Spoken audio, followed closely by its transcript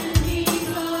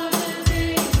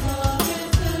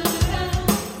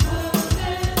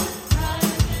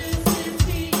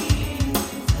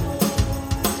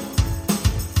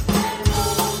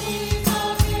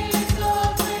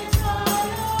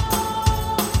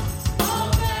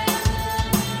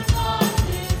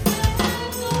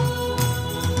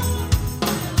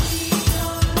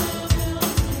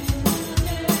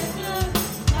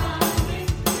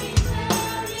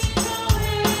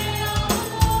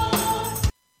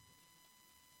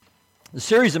The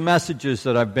series of messages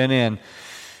that I've been in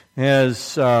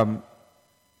has, I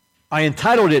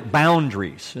entitled it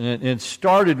Boundaries. And it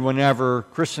started whenever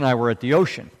Chris and I were at the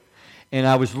ocean. And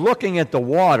I was looking at the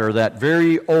water, that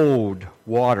very old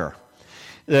water,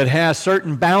 that has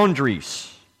certain boundaries.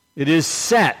 It is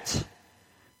set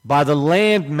by the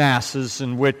land masses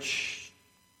in which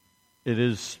it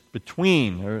is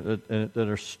between, or that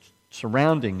are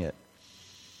surrounding it.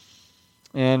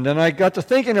 And then I got to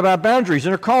thinking about boundaries,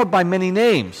 and they're called by many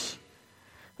names.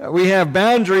 We have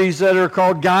boundaries that are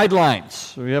called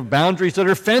guidelines. We have boundaries that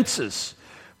are fences.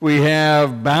 We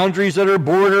have boundaries that are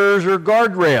borders or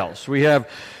guardrails. We have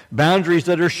boundaries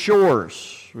that are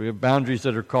shores. We have boundaries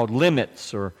that are called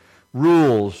limits or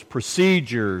rules,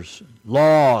 procedures,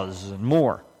 laws, and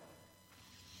more.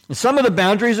 And some of the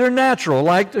boundaries are natural,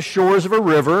 like the shores of a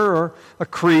river or a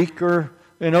creek or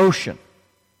an ocean.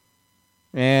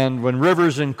 And when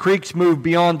rivers and creeks move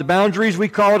beyond the boundaries, we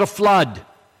call it a flood.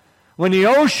 When the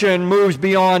ocean moves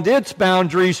beyond its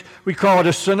boundaries, we call it a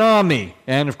tsunami.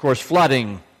 And, of course,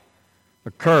 flooding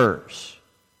occurs.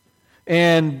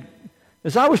 And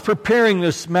as I was preparing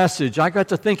this message, I got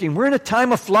to thinking, we're in a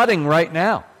time of flooding right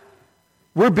now.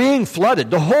 We're being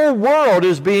flooded. The whole world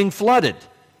is being flooded.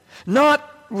 Not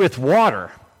with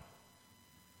water,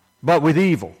 but with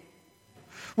evil.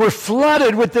 We're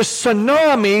flooded with this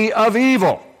tsunami of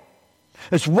evil.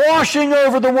 It's washing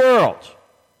over the world.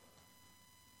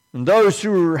 And those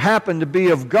who happen to be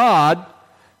of God,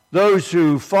 those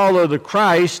who follow the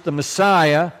Christ, the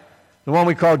Messiah, the one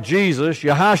we call Jesus,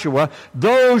 Yahshua,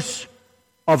 those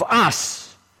of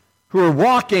us who are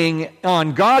walking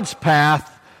on God's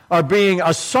path are being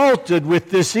assaulted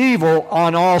with this evil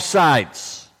on all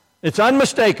sides. It's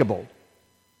unmistakable.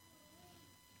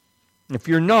 If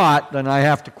you're not, then I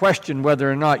have to question whether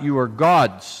or not you are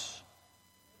God's.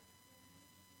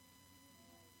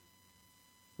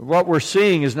 What we're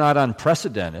seeing is not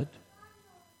unprecedented.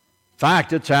 In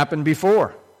fact, it's happened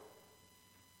before.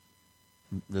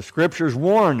 The Scriptures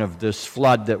warn of this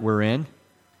flood that we're in.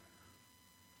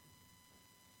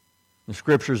 The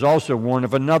Scriptures also warn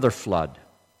of another flood,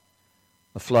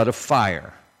 a flood of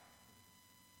fire.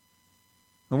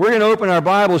 And we're going to open our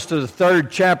Bibles to the 3rd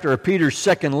chapter of Peter's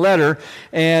second letter,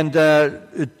 and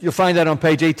you'll find that on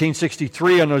page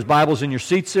 1863 on those Bibles in your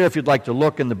seats there if you'd like to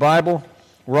look in the Bible.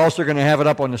 We're also going to have it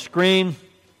up on the screen.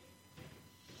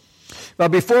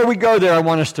 But before we go there, I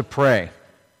want us to pray.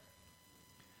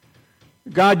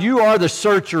 God, you are the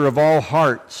searcher of all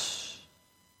hearts.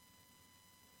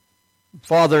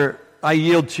 Father, I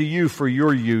yield to you for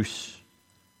your use.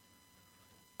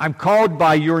 I'm called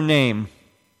by your name.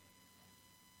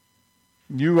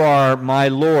 You are my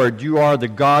Lord. You are the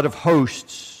God of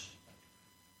hosts.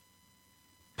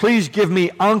 Please give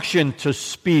me unction to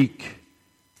speak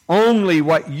only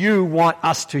what you want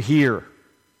us to hear.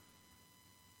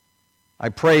 I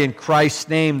pray in Christ's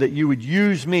name that you would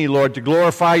use me, Lord, to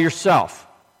glorify yourself.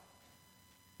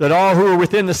 That all who are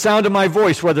within the sound of my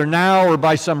voice, whether now or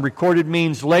by some recorded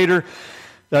means later,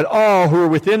 that all who are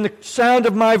within the sound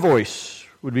of my voice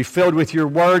would be filled with your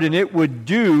word, and it would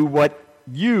do what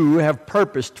you have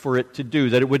purposed for it to do,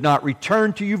 that it would not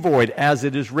return to you void, as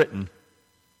it is written.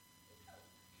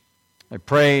 I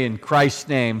pray in Christ's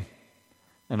name,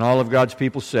 and all of God's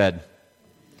people said,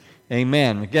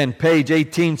 amen. Again, page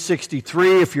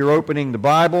 1863 if you're opening the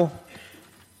Bible.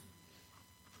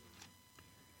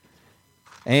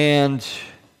 And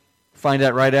find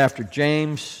that right after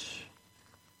James,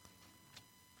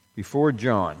 before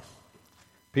John.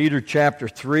 2 Peter chapter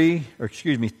 3.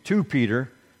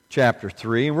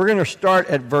 And we're going to start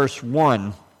at verse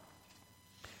 1.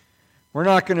 We're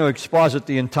not going to exposit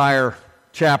the entire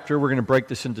chapter. We're going to break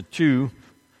this into two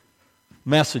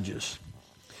messages.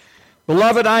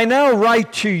 Beloved, I now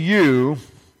write to you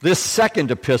this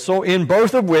second epistle, in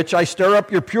both of which I stir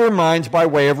up your pure minds by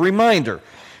way of reminder,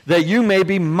 that you may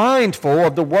be mindful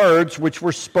of the words which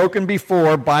were spoken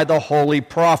before by the holy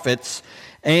prophets,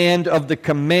 and of the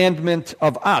commandment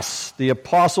of us, the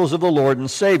apostles of the Lord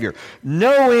and Savior,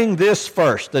 knowing this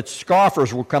first, that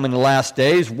scoffers will come in the last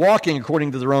days, walking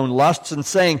according to their own lusts, and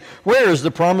saying, where is the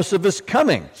promise of his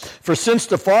coming? For since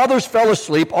the fathers fell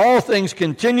asleep, all things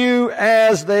continue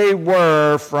as they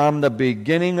were from the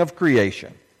beginning of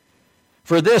creation.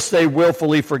 For this they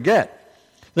willfully forget,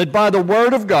 that by the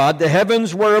word of God the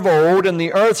heavens were of old, and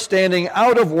the earth standing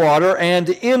out of water and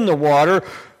in the water,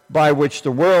 by which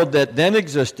the world that then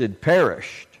existed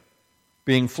perished,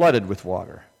 being flooded with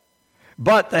water.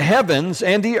 But the heavens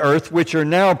and the earth, which are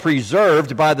now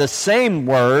preserved by the same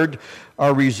word,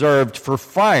 are reserved for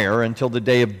fire until the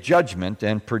day of judgment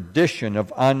and perdition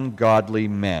of ungodly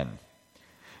men.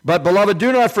 But, beloved,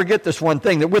 do not forget this one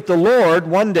thing, that with the Lord,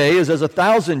 one day is as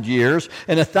 1,000 years,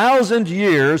 and 1,000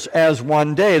 years as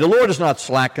one day. The Lord is not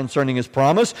slack concerning his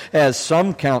promise, as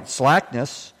some count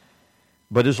slackness,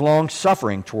 but is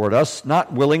long-suffering toward us,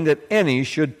 not willing that any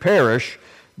should perish,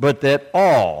 but that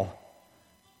all,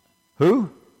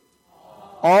 who?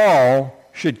 All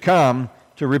should come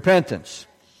to repentance.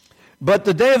 But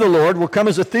the day of the Lord will come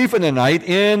as a thief in the night,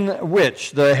 in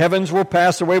which the heavens will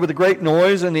pass away with a great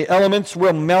noise, and the elements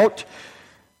will melt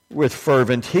with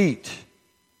fervent heat.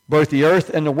 Both the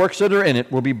earth and the works that are in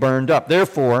it will be burned up.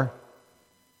 Therefore,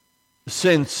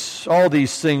 since all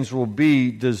these things will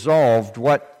be dissolved,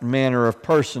 what manner of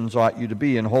persons ought you to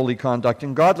be in holy conduct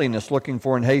and godliness, looking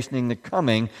for and hastening the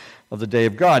coming of the day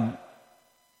of God,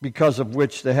 because of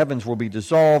which the heavens will be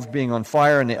dissolved, being on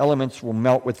fire, and the elements will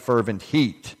melt with fervent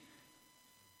heat?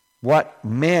 What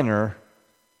manner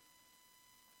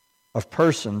of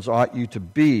persons ought you to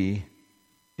be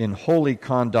in holy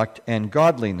conduct and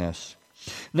godliness?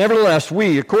 Nevertheless,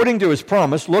 we, according to his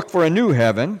promise, look for a new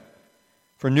heaven,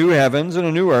 for new heavens and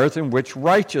a new earth in which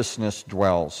righteousness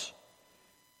dwells.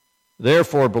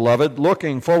 Therefore, beloved,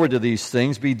 looking forward to these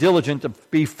things, be diligent to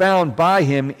be found by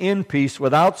him in peace,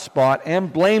 without spot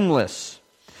and blameless.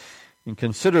 And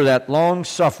consider that long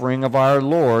suffering of our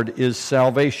Lord is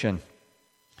salvation.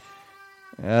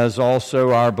 As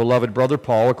also our beloved brother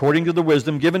Paul, according to the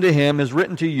wisdom given to him, has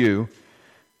written to you,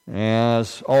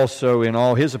 as also in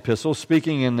all his epistles,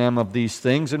 speaking in them of these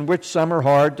things, in which some are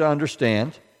hard to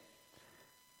understand,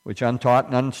 which untaught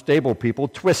and unstable people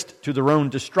twist to their own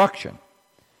destruction,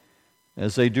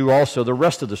 as they do also the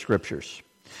rest of the Scriptures.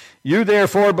 You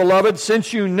therefore, beloved,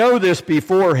 since you know this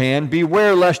beforehand,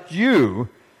 beware lest you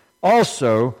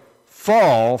also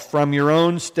fall from your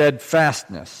own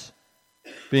steadfastness,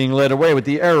 being led away with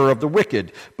the error of the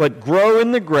wicked, but grow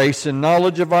in the grace and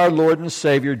knowledge of our Lord and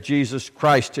Savior Jesus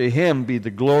Christ. To him be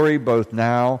the glory both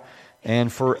now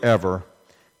and forever.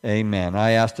 Amen.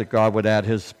 I ask that God would add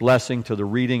his blessing to the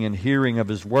reading and hearing of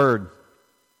his word,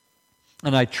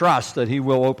 and I trust that he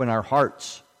will open our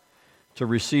hearts to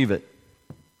receive it.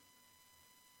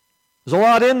 There's a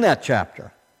lot in that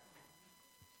chapter.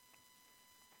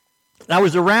 That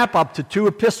was a wrap-up to 2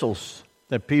 epistles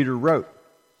that Peter wrote.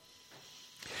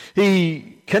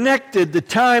 He connected the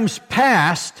times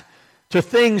past to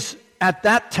things at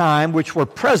that time which were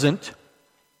present,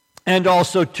 and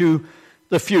also to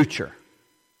the future.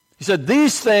 He said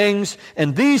these things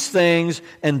and these things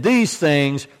and these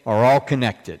things are all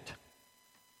connected.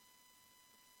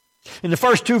 In the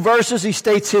first 2 verses, he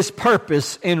states his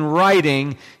purpose in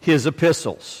writing his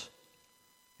epistles.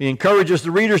 He encourages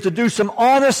the readers to do some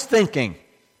honest thinking.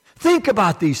 Think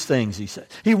about these things, he said.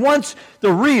 He wants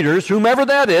the readers, whomever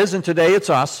that is, and today it's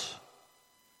us,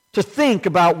 to think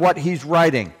about what he's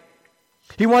writing.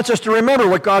 He wants us to remember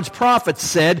what God's prophets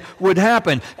said would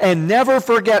happen and never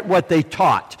forget what they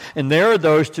taught. And there are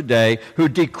those today who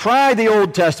decry the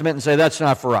Old Testament and say that's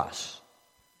not for us.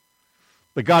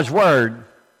 But God's Word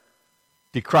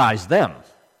decries them.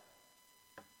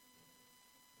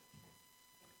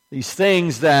 These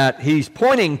things that he's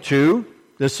pointing to,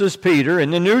 this is Peter,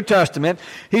 in the New Testament,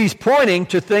 he's pointing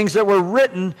to things that were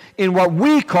written in what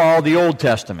we call the Old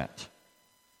Testament.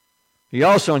 He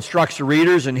also instructs the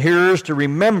readers and hearers to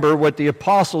remember what the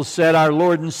apostles said our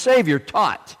Lord and Savior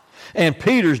taught. And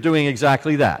Peter's doing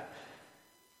exactly that.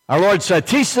 Our Lord said,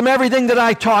 teach them everything that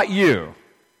I taught you.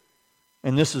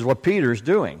 And this is what Peter's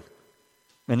doing.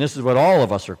 And this is what all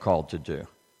of us are called to do,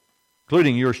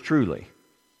 including yours truly.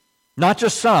 Not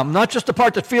just some, not just the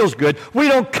part that feels good. We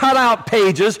don't cut out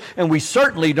pages, and we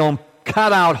certainly don't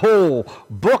cut out whole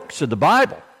books of the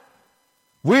Bible.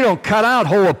 We don't cut out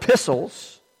whole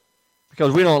epistles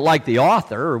because we don't like the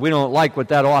author, or we don't like what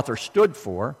that author stood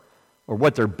for, or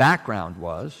what their background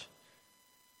was,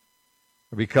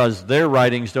 or because their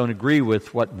writings don't agree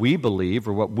with what we believe,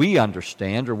 or what we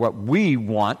understand, or what we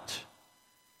want.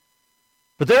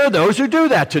 But there are those who do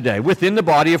that today within the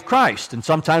body of Christ, and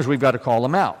sometimes we've got to call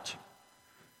them out.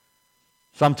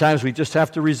 Sometimes we just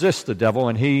have to resist the devil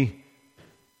and he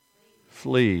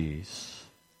flees.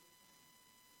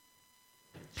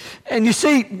 And you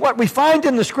see, what we find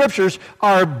in the Scriptures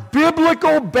are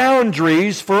biblical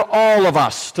boundaries for all of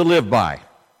us to live by.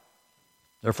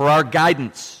 They're for our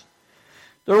guidance.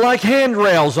 They're like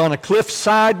handrails on a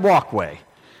cliffside walkway.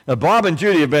 Now, Bob and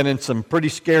Judy have been in some pretty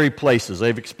scary places.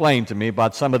 They've explained to me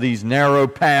about some of these narrow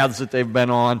paths that they've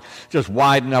been on, just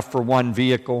wide enough for one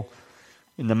vehicle,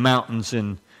 in the mountains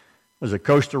in, was it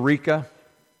Costa Rica?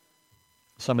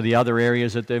 Some of the other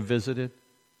areas that they've visited.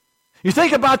 You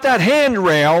think about that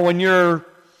handrail when you're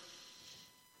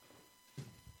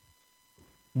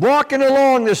walking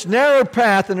along this narrow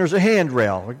path, and there's a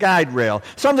handrail, a guide rail,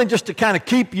 something just to kind of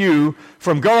keep you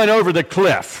from going over the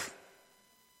cliff.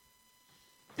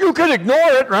 You could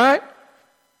ignore it, right?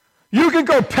 You could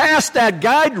go past that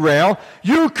guide rail.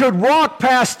 You could walk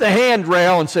past the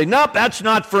handrail and say, nope, that's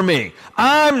not for me.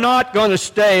 I'm not going to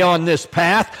stay on this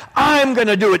path. I'm going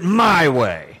to do it my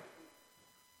way.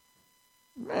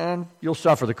 And you'll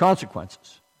suffer the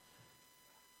consequences.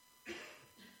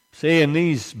 See, and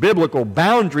these biblical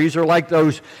boundaries are like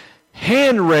those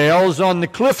handrails on the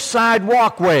cliffside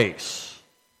walkways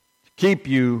to keep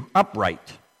you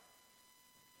upright.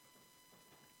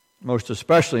 Most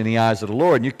especially in the eyes of the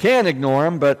Lord. And you can't ignore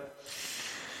them, but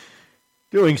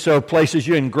doing so places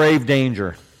you in grave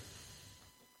danger.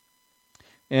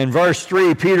 In verse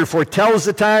 3, Peter foretells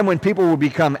the time when people will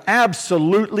become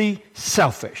absolutely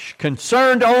selfish,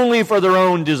 concerned only for their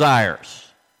own desires.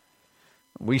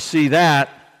 We see that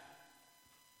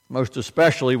most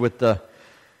especially with the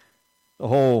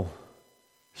whole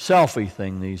selfie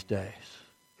thing these days.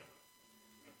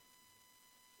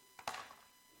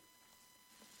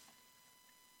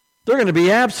 They're going to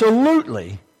be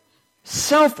absolutely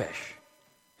selfish.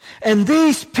 And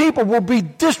these people will be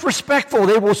disrespectful.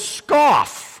 They will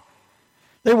scoff.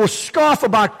 They will scoff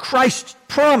about Christ's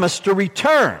promise to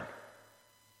return.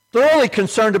 They're only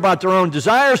concerned about their own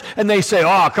desires, and they say,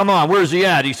 oh, come on, where's he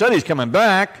at? He said he's coming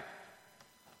back.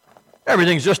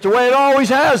 Everything's just the way it always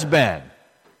has been.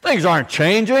 Things aren't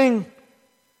changing.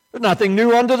 There's nothing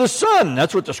new under the sun.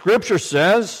 That's what the Scripture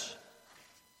says.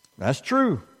 That's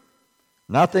true.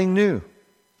 Nothing new.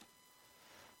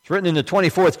 It's written in the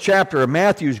 24th chapter of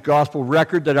Matthew's gospel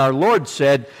record that our Lord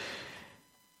said,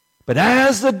 but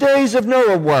as the days of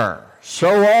Noah were,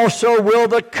 so also will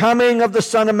the coming of the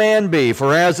Son of Man be.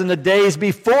 For as in the days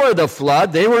before the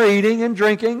flood, they were eating and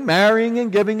drinking, marrying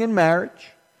and giving in marriage,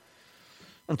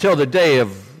 until the day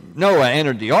of Noah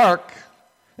entered the ark.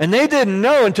 And they didn't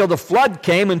know until the flood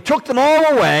came and took them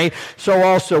all away, so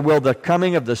also will the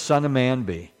coming of the Son of Man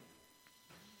be.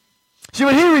 See,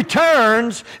 when he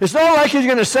returns, it's not like he's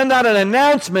going to send out an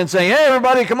announcement saying, hey,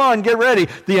 everybody, come on, get ready.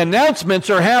 The announcements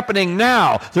are happening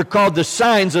now. They're called the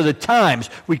signs of the times.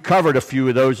 We covered a few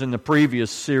of those in the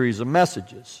previous series of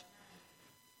messages.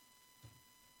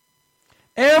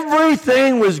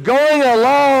 Everything was going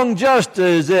along just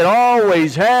as it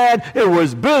always had. It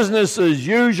was business as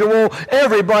usual.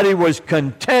 Everybody was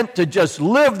content to just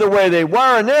live the way they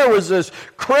were. And there was this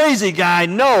crazy guy,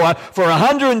 Noah, for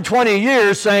 120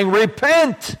 years saying,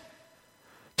 repent.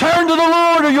 Turn to the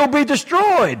Lord or you'll be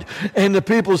destroyed. And the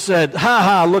people said,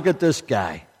 ha, look at this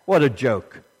guy. What a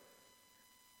joke.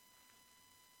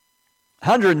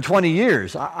 120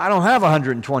 years. I don't have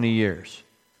 120 years.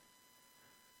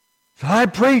 So I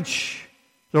preach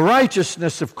the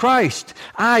righteousness of Christ.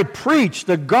 I preach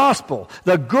the gospel,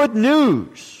 the good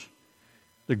news,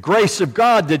 the grace of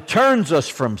God that turns us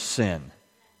from sin.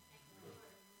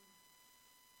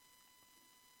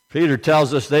 Peter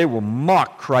tells us they will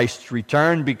mock Christ's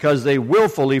return because they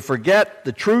willfully forget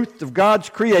the truth of God's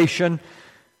creation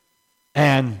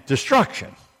and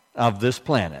destruction of this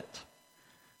planet.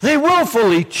 They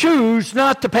willfully choose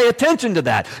not to pay attention to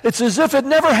that. It's as if it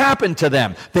never happened to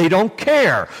them. They don't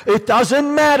care. It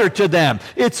doesn't matter to them.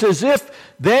 It's as if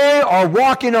they are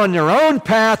walking on their own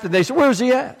path and they say, where's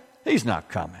he at? He's not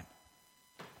coming.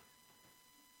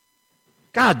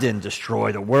 God didn't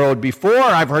destroy the world before.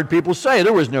 I've heard people say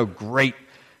there was no great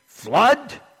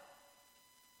flood.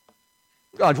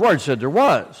 God's Word said there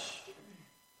was.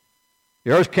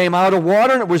 The earth came out of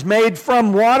water, and it was made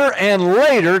from water, and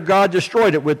later God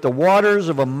destroyed it with the waters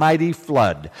of a mighty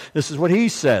flood. This is what He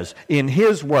says in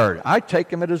His Word. I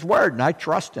take Him at His Word, and I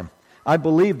trust Him. I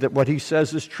believe that what He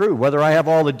says is true, whether I have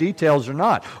all the details or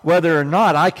not. Whether or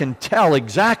not I can tell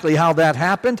exactly how that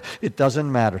happened, it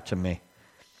doesn't matter to me.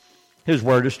 His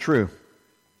Word is true.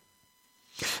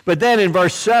 But then in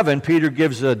verse 7, Peter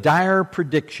gives a dire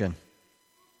prediction.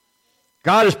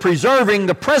 God is preserving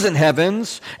the present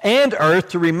heavens and earth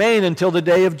to remain until the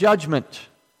day of judgment.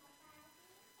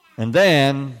 And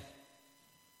then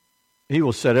He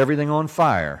will set everything on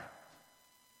fire.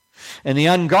 And the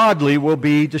ungodly will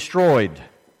be destroyed.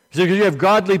 So you have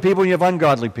godly people and you have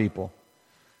ungodly people.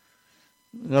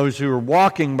 Those who are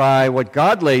walking by what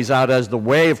God lays out as the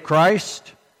way of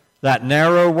Christ, that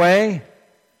narrow way,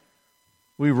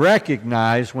 we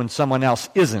recognize when someone else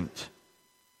isn't.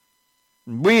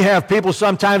 We have people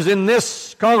sometimes in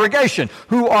this congregation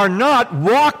who are not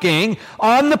walking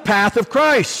on the path of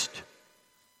Christ.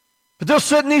 But they'll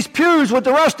sit in these pews with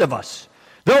the rest of us.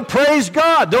 They'll praise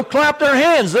God. They'll clap their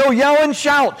hands. They'll yell and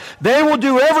shout. They will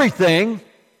do everything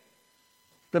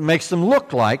that makes them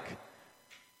look like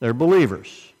They're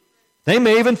believers. They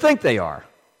may even think they are.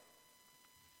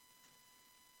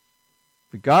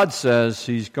 But God says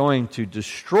He's going to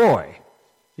destroy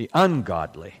the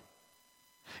ungodly.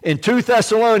 In 2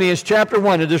 Thessalonians chapter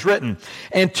 1 it is written,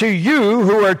 "And to you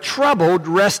who are troubled,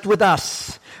 rest with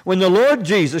us, when the Lord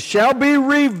Jesus shall be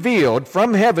revealed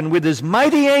from heaven with His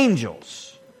mighty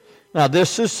angels." Now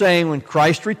this is saying when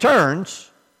Christ returns,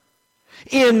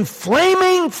 "in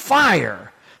flaming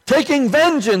fire, taking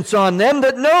vengeance on them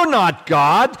that know not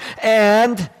God,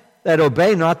 and that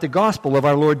obey not the gospel of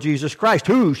our Lord Jesus Christ,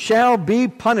 who shall be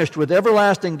punished with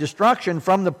everlasting destruction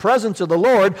from the presence of the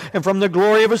Lord and from the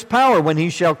glory of His power, when He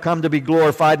shall come to be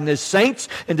glorified in His saints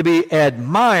and to be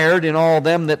admired in all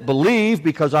them that believe,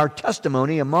 because our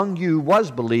testimony among you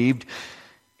was believed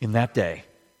in that day."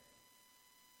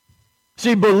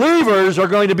 See, believers are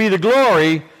going to be the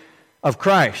glory of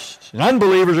Christ, and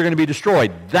unbelievers are going to be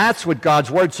destroyed. That's what God's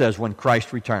Word says when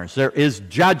Christ returns. There is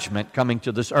judgment coming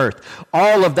to this earth.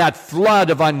 All of that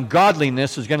flood of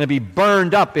ungodliness is going to be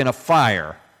burned up in a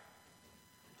fire.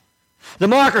 The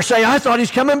mockers say, "I thought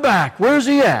He's coming back. Where's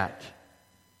He at?"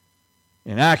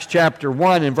 In Acts chapter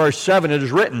 1 and verse 7 it is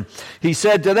written, "He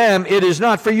said to them, it is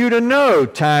not for you to know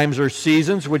times or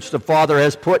seasons which the Father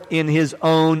has put in His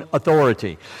own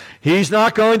authority." He's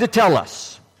not going to tell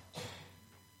us.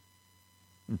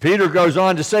 And Peter goes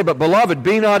on to say, "But beloved,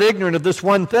 be not ignorant of this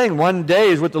one thing. One day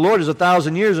is with the Lord as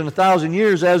 1,000 years, and 1,000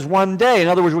 years as one day." In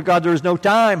other words, with God there is no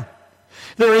time.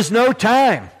 There is no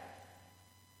time.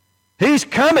 He's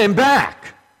coming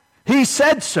back. He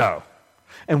said so.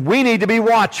 And we need to be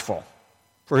watchful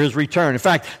for His return. In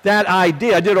fact, that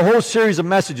idea, I did a whole series of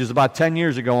messages about 10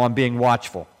 years ago on being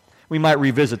watchful. We might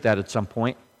revisit that at some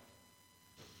point.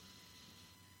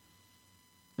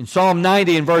 In Psalm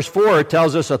 90 and verse 4, it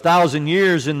tells us 1,000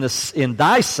 years in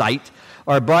thy sight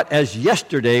are but as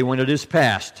yesterday when it is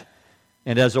past,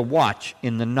 and as a watch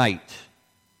in the night.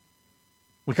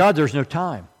 With God, there's no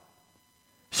time.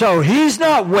 So He's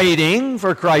not waiting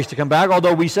for Christ to come back,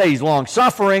 although we say He's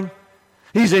long-suffering.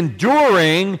 He's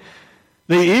enduring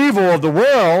the evil of the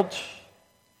world.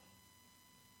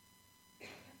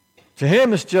 To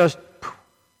Him, it's just...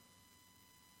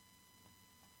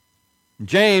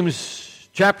 James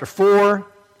chapter 4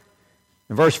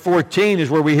 and verse 14 is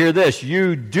where we hear this: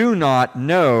 "You do not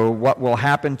know what will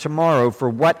happen tomorrow, for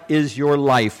what is your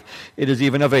life? It is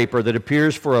even a vapor that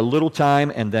appears for a little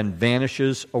time and then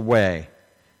vanishes away."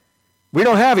 We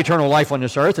don't have eternal life on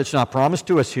this earth. It's not promised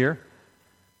to us here.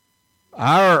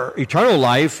 Our eternal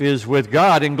life is with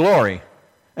God in glory.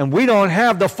 And we don't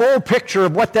have the full picture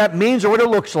of what that means or what it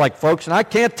looks like, folks. And I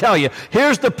can't tell you.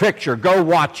 Here's the picture. Go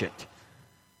watch it.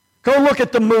 Go look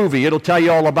at the movie. It'll tell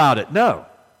you all about it. No.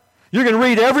 You can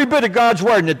read every bit of God's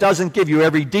Word, and it doesn't give you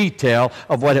every detail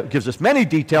of what it gives us. Many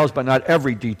details, but not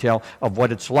every detail of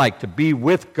what it's like to be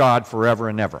with God forever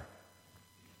and ever.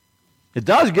 It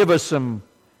does give us some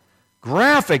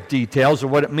graphic details of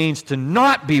what it means to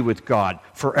not be with God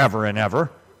forever and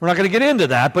ever. We're not going to get into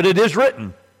that, but it is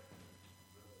written.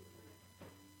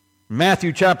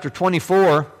 Matthew chapter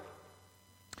 24,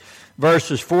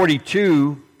 verses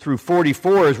 42 through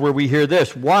 44 is where we hear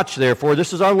this: "Watch therefore,"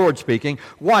 this is our Lord speaking,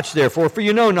 "watch therefore, for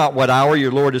you know not what hour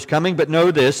your Lord is coming, but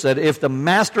know this, that if the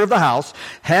master of the house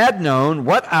had known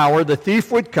what hour the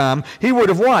thief would come, he would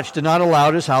have watched and not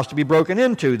allowed his house to be broken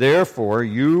into. Therefore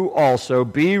you also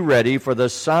be ready, for the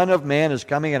Son of Man is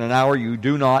coming at an hour you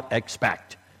do not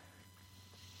expect."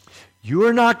 You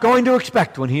are not going to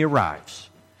expect when He arrives.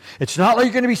 It's not like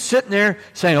you're going to be sitting there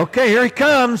saying, "Okay, here He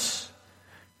comes.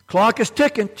 Clock is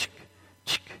ticking.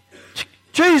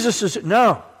 Jesus is..."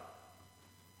 No.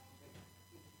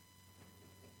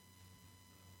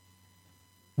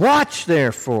 "Watch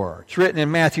therefore." It's written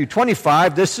in Matthew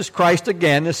 25. This is Christ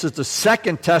again. This is the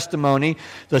second testimony,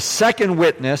 the second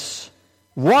witness.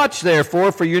 "Watch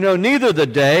therefore, for you know neither the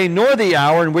day nor the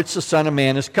hour in which the Son of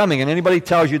Man is coming." And anybody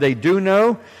tells you they do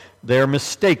know, they're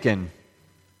mistaken.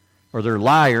 Or they're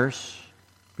liars,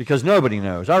 because nobody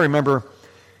knows. I remember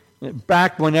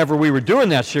back whenever we were doing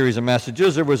that series of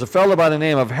messages, there was a fellow by the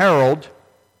name of Harold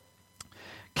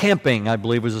Camping, I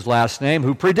believe was his last name,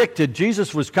 who predicted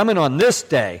Jesus was coming on this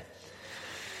day.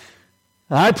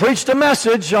 I preached a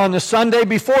message on the Sunday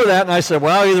before that, and I said,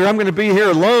 well, either I'm going to be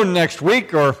here alone next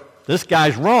week or this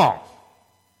guy's wrong.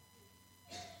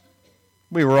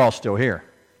 We were all still here.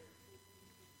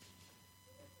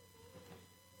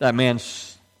 That man's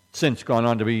since gone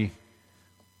on to be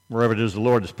wherever it is the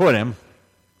Lord has put him,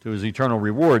 to his eternal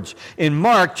rewards. In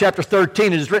Mark chapter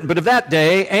 13 it is written, "But of that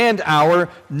day and hour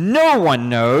no one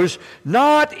knows,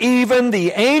 not even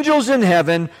the angels in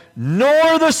heaven,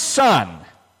 nor the Son,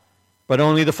 but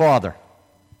only the Father."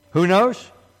 Who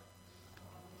knows?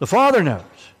 The Father knows.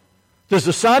 Does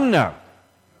the Son know?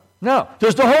 No.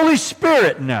 Does the Holy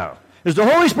Spirit know? Is the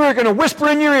Holy Spirit going to whisper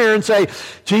in your ear and say,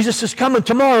 Jesus is coming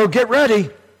tomorrow, get ready?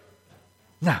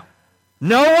 No.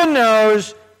 No one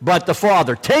knows but the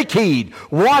Father. Take heed,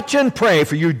 watch and pray,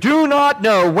 for you do not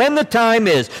know when the time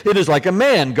is. It is like a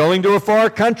man going to a far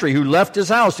country who left his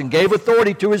house and gave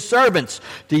authority to his servants.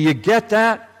 Do you get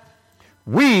that?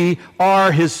 We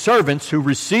are his servants who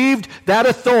received that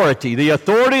authority, the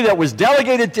authority that was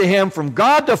delegated to him from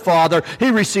God the Father.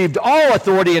 He received all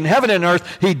authority in heaven and earth.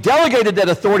 He delegated that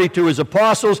authority to his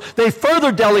apostles. They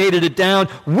further delegated it down.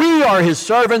 We are his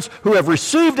servants who have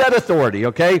received that authority,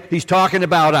 okay? He's talking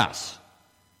about us.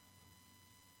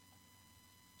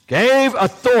 Gave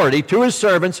authority to his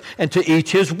servants and to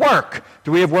each his work.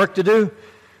 Do we have work to do?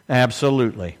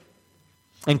 Absolutely.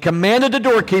 And commanded the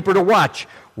doorkeeper to watch.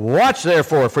 Watch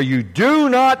therefore, for you do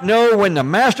not know when the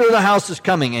master of the house is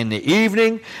coming, in the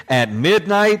evening, at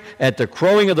midnight, at the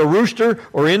crowing of the rooster,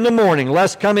 or in the morning,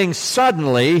 lest coming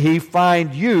suddenly he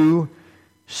find you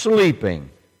sleeping.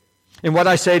 And what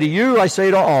I say to you, I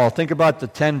say to all. Think about the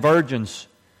 10 virgins.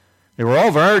 They were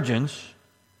all virgins.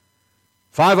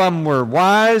 5 of them were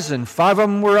wise, and 5 of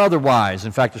them were otherwise.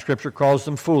 In fact, the Scripture calls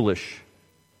them foolish.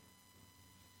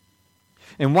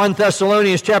 In 1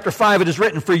 Thessalonians chapter 5, it is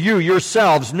written, for you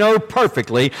yourselves know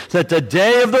perfectly that the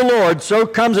day of the Lord so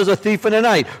comes as a thief in the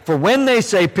night. For when they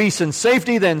say peace and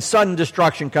safety, then sudden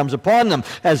destruction comes upon them,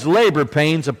 as labor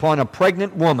pains upon a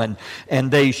pregnant woman,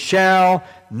 and they shall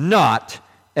not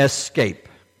escape.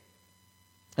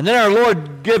 And then our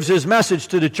Lord gives his message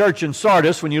to the church in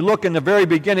Sardis. When you look in the very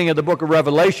beginning of the book of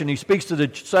Revelation, he speaks to the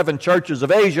 7 churches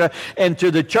of Asia, and to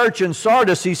the church in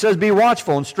Sardis he says, be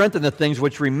watchful and strengthen the things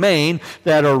which remain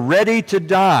that are ready to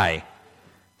die.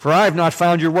 For I have not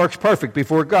found your works perfect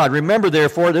before God. Remember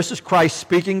therefore, this is Christ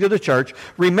speaking to the church,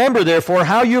 remember therefore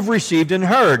how you've received and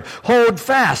heard. Hold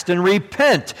fast and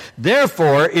repent.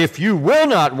 Therefore, if you will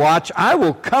not watch, I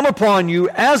will come upon you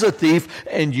as a thief,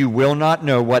 and you will not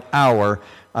know what hour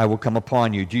I will come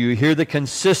upon you. Do you hear the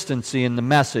consistency in the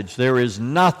message? There is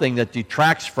nothing that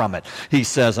detracts from it. He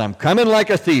says, I'm coming like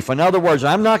a thief. In other words,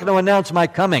 I'm not going to announce my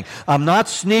coming. I'm not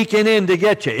sneaking in to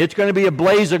get you. It's going to be a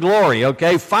blaze of glory,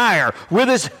 okay? Fire with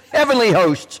his heavenly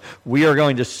hosts. We are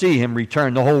going to see him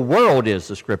return. The whole world is,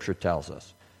 the Scripture tells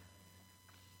us.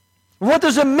 What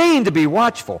does it mean to be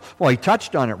watchful? Well, he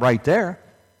touched on it right there.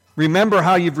 Remember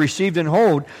how you've received and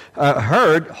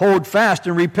heard, hold fast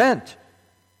and repent.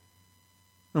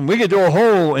 And we could do a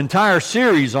whole entire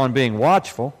series on being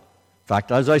watchful. In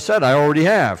fact, as I said, I already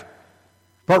have.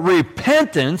 But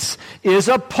repentance is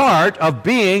a part of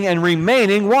being and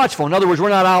remaining watchful. In other words, we're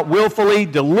not out willfully,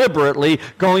 deliberately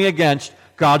going against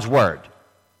God's Word.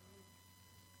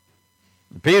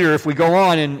 Peter, if we go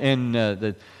on in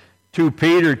the 2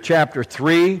 Peter chapter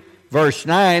 3, verse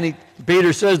 9,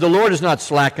 Peter says, the Lord is not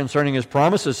slack concerning his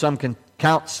promise, as some can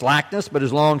count slackness, but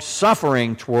is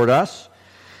long-suffering toward us,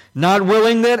 not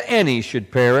willing that any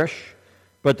should perish,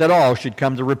 but that all should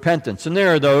come to repentance. And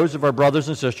there are those of our brothers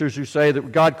and sisters who say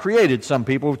that God created some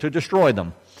people to destroy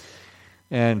them.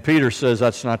 And Peter says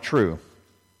that's not true.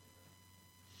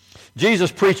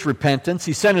 Jesus preached repentance.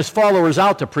 He sent his followers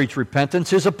out to preach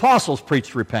repentance. His apostles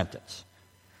preached repentance.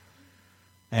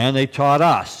 And they taught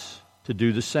us to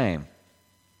do the same.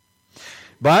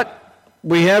 But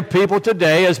we have people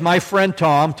today, as my friend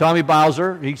Tommy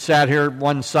Bowser, he sat here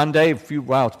one Sunday, it's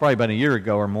probably been a year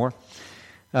ago or more,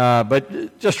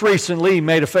 but just recently he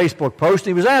made a Facebook post.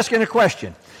 He was asking a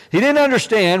question. He didn't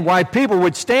understand why people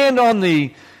would stand on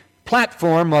the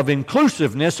platform of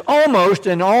inclusiveness almost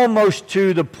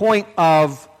to the point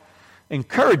of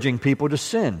encouraging people to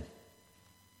sin.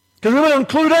 Because we want to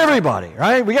include everybody,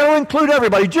 right? We got to include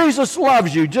everybody. Jesus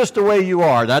loves you just the way you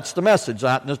are. That's the message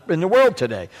out in the world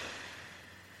today.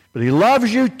 But he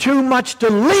loves you too much to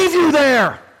leave you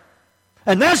there.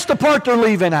 And that's the part they're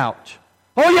leaving out.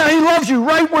 Oh yeah, he loves you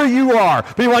right where you are,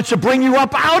 but he wants to bring you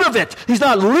up out of it. He's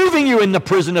not leaving you in the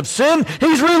prison of sin.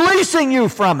 He's releasing you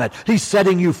from it. He's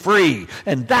setting you free.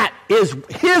 And that is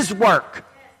his work.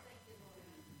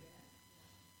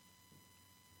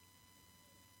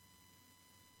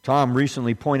 Tom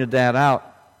recently pointed that out.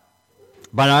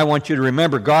 But I want you to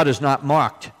remember, God is not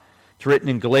mocked. It's written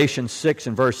in Galatians 6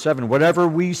 and verse 7, whatever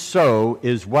we sow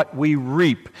is what we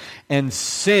reap, and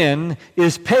sin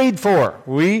is paid for.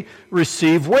 We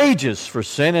receive wages for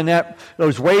sin, and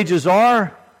those wages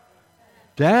are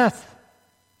death.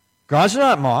 God's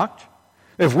not mocked.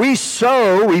 If we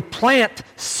sow, we plant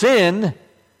sin,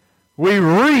 we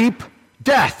reap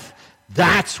death.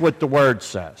 That's what the Word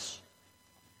says.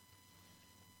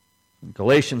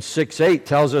 Galatians 6:8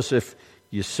 tells us if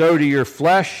you sow to your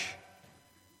flesh,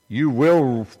 you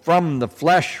will from the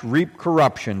flesh reap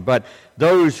corruption, but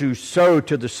those who sow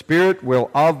to the Spirit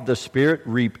will of the Spirit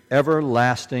reap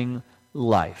everlasting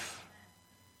life.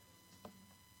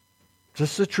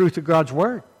 This is the truth of God's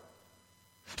Word.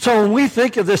 So when we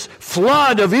think of this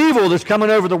flood of evil that's coming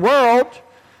over the world,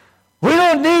 we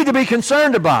don't need to be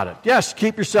concerned about it. Yes,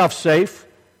 keep yourself safe.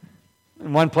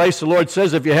 In one place the Lord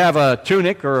says if you have a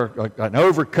tunic or an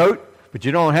overcoat, but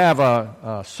you don't have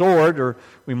a sword, or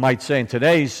we might say in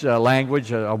today's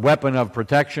language, a weapon of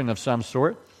protection of some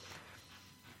sort,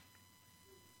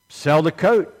 sell the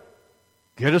coat.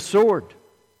 Get a sword.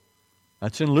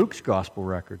 That's in Luke's gospel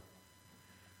record.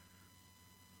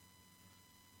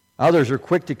 Others are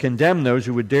quick to condemn those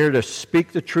who would dare to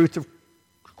speak the truth of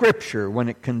Scripture when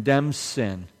it condemns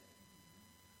sin.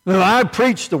 Now, I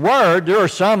preach the Word. There are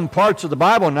some parts of the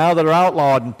Bible now that are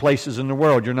outlawed in places in the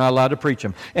world. You're not allowed to preach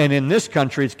them. And in this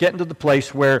country, it's getting to the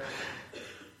place where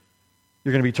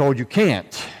you're going to be told you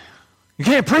can't. You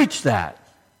can't preach that.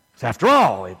 Because after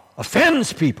all, it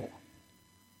offends people.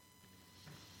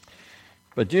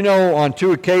 But you know, on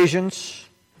 2 occasions,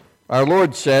 our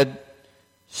Lord said,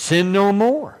 sin no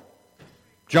more.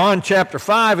 John chapter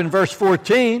 5 and verse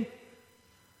 14.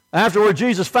 Afterward,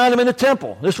 Jesus found him in the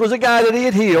temple. This was a guy that he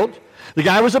had healed. The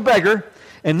guy was a beggar.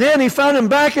 And then he found him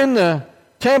back in the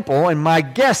temple, and my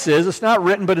guess is, it's not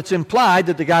written, but it's implied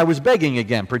that the guy was begging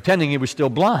again, pretending he was still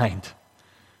blind.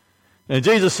 And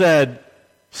Jesus said,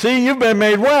 see, you've been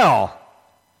made well.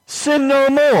 Sin no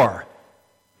more,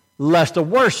 lest a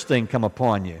worse thing come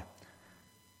upon you.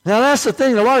 Now that's the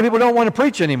thing. A lot of people don't want to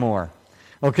preach anymore.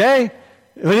 Okay?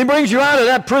 When he brings you out of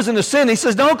that prison of sin, he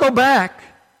says, don't go back.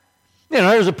 You know,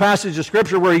 there's a passage of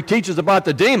Scripture where he teaches about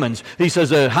the demons. He says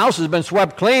the house has been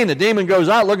swept clean. The demon goes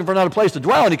out looking for another place to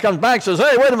dwell, and he comes back and says,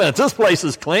 hey, wait a minute, this place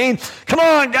is clean. Come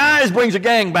on, guys, brings a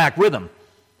gang back with him.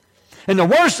 And the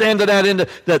worst end of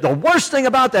that, the worst thing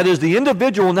about that is the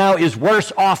individual now is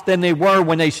worse off than they were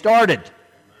when they started.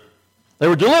 They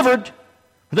were delivered,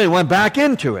 but they went back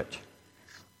into it.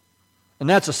 And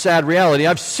that's a sad reality.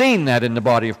 I've seen that in the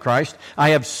body of Christ. I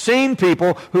have seen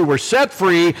people who were set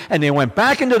free and they went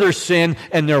back into their sin,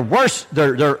 and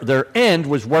their end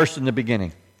was worse than the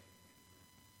beginning.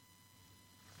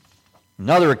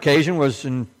 Another occasion was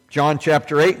in John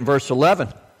chapter 8 and verse 11.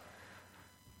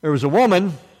 There was a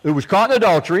woman who was caught in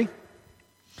adultery,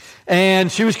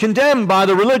 and she was condemned by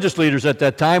the religious leaders at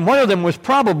that time. One of them was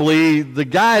probably the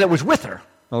guy that was with her.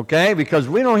 Okay, because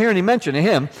we don't hear any mention of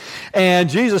him. And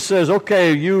Jesus says,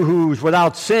 okay, you who's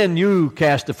without sin, you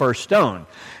cast the first stone.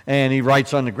 And he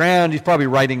writes on the ground. He's probably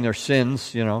writing their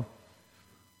sins, you know.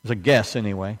 It's a guess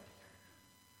anyway.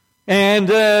 And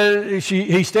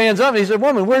he stands up and he said,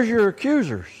 woman, where's your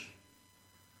accusers?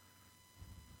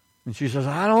 And she says,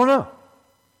 I don't know.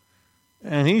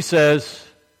 And he says,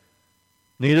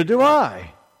 neither do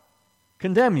I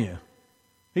condemn you.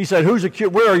 He said,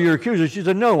 where are your accusers? She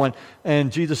said, no one.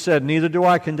 And Jesus said, neither do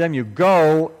I condemn you.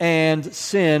 Go and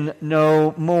sin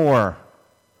no more.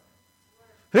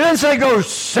 He didn't say go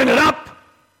sin it up.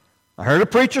 I heard a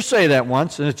preacher say that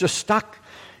once, and it just stuck.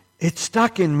 It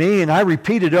stuck in me, and I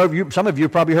repeated over you. Some of you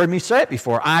probably heard me say it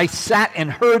before. I sat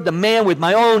and heard the man with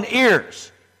my own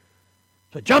ears.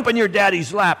 So jump in your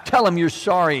daddy's lap, tell him you're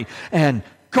sorry, and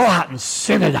go out and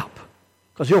sin it up,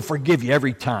 because he'll forgive you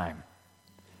every time.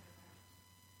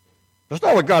 That's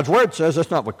not what God's Word says.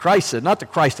 That's not what Christ said. Not the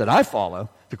Christ that I follow.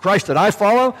 The Christ that I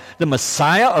follow, the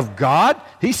Messiah of God,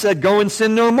 he said, go and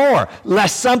sin no more,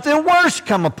 lest something worse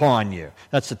come upon you.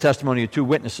 That's the testimony of 2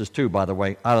 witnesses too, by the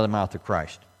way, out of the mouth of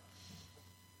Christ.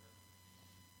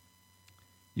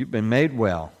 You've been made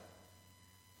well.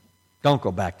 Don't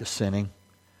go back to sinning.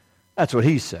 That's what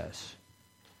he says.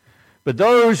 But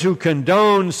those who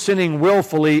condone sinning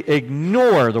willfully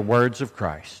ignore the words of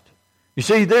Christ. You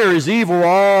see, there is evil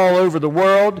all over the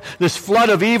world. This flood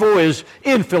of evil is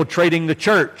infiltrating the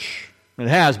church. It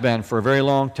has been for a very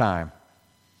long time.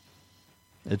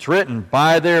 It's written,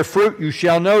 by their fruit you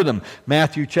shall know them.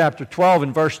 Matthew chapter 12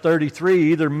 and verse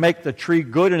 33, either make the tree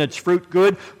good and its fruit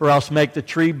good, or else make the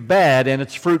tree bad and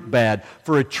its fruit bad.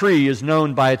 For a tree is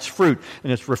known by its fruit.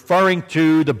 And it's referring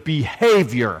to the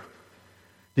behavior,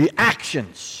 the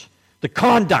actions, the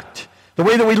conduct, the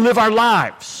way that we live our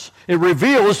lives. It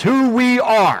reveals who we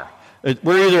are.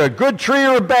 We're either a good tree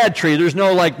or a bad tree. There's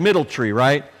no like middle tree,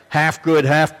 right? Half good,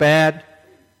 half bad.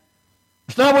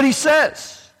 It's not what he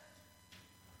says.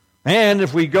 And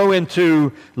if we go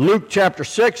into Luke chapter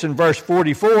 6 and verse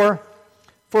 44,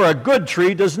 for a good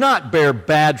tree does not bear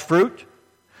bad fruit,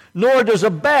 nor does a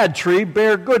bad tree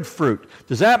bear good fruit.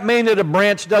 Does that mean that a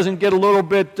branch doesn't get a little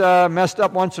bit messed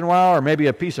up once in a while, or maybe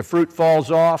a piece of fruit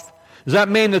falls off? Does that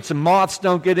mean that some moths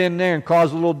don't get in there and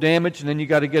cause a little damage and then you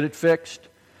got to get it fixed?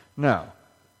 No.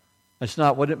 That's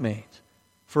not what it means.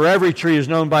 For every tree is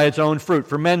known by its own fruit.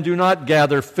 For men do not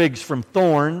gather figs from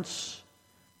thorns,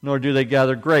 nor do they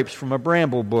gather grapes from a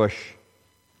bramble bush.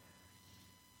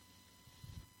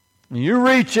 When you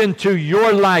reach into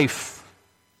your life,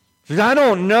 I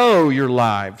don't know your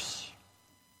lives.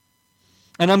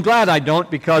 And I'm glad I don't,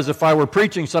 because if I were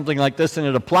preaching something like this and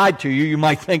it applied to you, you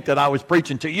might think that I was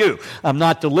preaching to you. I'm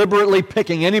not deliberately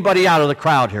picking anybody out of the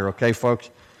crowd here, okay, folks?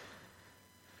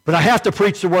 But I have to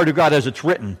preach the Word of God as it's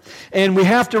written. And we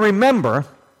have to remember,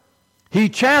 He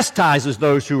chastises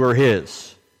those who are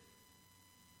His.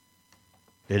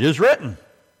 It is written.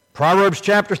 Proverbs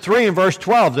chapter 3 and verse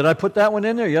 12. Did I put that one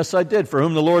in there? Yes, I did. For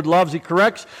whom the Lord loves, He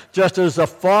corrects, just as the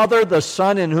Father, the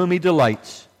Son, in whom He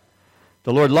delights.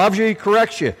 The Lord loves you, He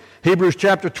corrects you. Hebrews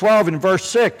chapter 12 and verse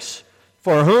 6.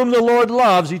 For whom the Lord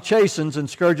loves, He chastens and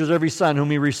scourges every son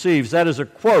whom He receives. That is a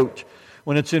quote.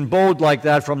 When it's in bold like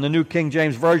that from the New King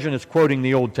James Version, it's quoting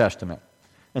the Old Testament.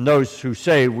 And those who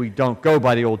say we don't go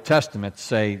by the Old Testament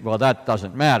say, well, that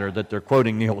doesn't matter, that they're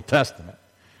quoting the Old Testament.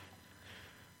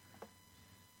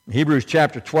 In Hebrews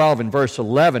chapter 12 and verse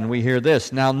 11, we hear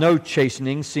this. Now no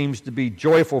chastening seems to be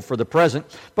joyful for the present,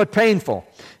 but painful.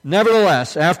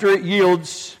 Nevertheless, afterward,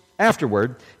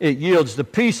 it yields the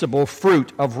peaceable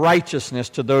fruit of righteousness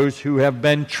to those who have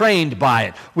been trained by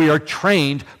it. We are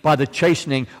trained by the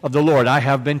chastening of the Lord. I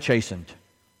have been chastened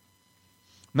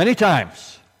many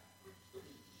times.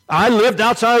 I lived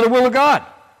outside of the will of God,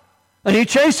 and He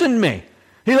chastened me.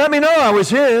 He let me know I was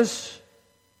His.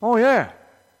 Oh, yeah.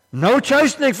 No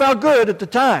chastening felt good at the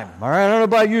time. All right, I don't know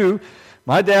about you.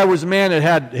 My dad was a man that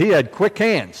had quick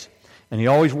hands, and he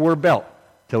always wore a belt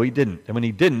till he didn't. And when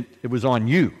he didn't, it was on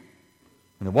you.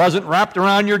 And it wasn't wrapped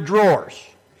around your drawers.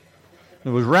 It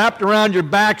was wrapped around your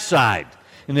backside.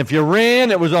 And if you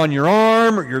ran, it was on your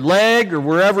arm or your leg or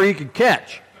wherever he could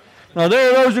catch. Now,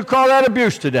 there are those who call that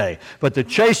abuse today. But the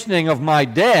chastening of my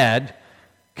dad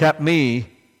kept me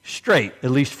straight,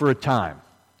 at least for a time.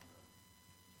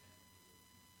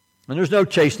 And there's no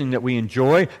chastening that we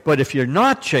enjoy. But if you're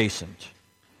not chastened,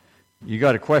 you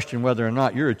got to question whether or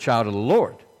not you're a child of the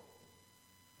Lord.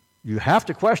 You have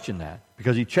to question that,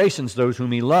 because He chastens those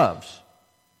whom He loves.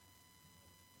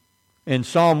 In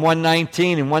Psalm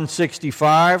 119 and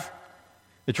 165,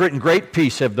 it's written, great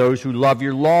peace have those who love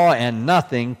your law, and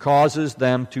nothing causes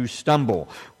them to stumble.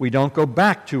 We don't go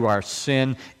back to our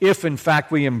sin if, in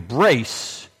fact, we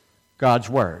embrace God's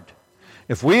Word.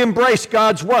 If we embrace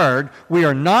God's Word, we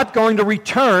are not going to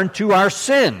return to our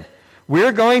sin.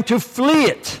 We're going to flee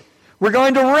it. We're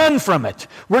going to run from it.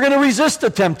 We're going to resist the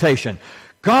temptation.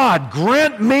 God,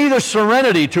 grant me the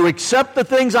serenity to accept the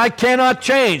things I cannot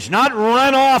change, not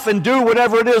run off and do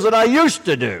whatever it is that I used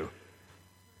to do.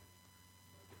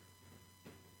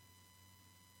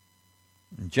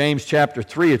 In James chapter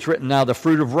 3, it's written, now the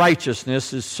fruit of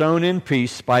righteousness is sown in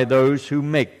peace by those who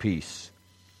make peace.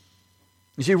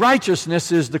 You see,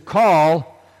 righteousness is the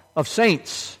call of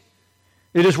saints.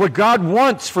 It is what God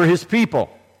wants for His people.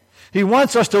 He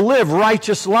wants us to live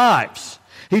righteous lives.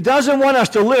 He doesn't want us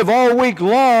to live all week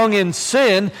long in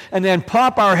sin and then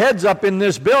pop our heads up in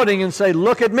this building and say,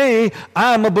 look at me,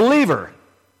 I'm a believer.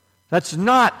 That's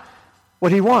not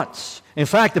what He wants. In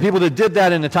fact, the people that did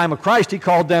that in the time of Christ, He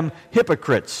called them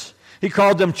hypocrites. He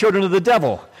called them children of the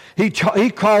devil. He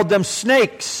called them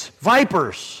snakes,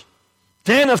 vipers,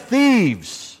 den of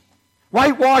thieves,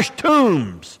 whitewashed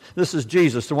tombs. This is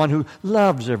Jesus, the one who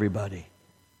loves everybody.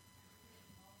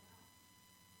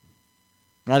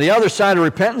 Now, the other side of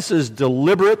repentance is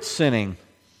deliberate sinning.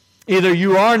 Either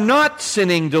you are not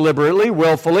sinning deliberately,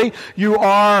 willfully, you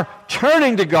are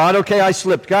turning to God. Okay, I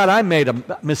slipped. God, I made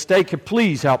a mistake.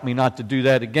 Please help me not to do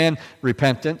that again.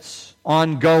 Repentance,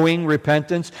 ongoing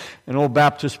repentance. An old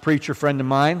Baptist preacher friend of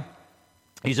mine,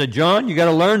 he said, John, you got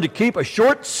to learn to keep a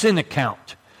short sin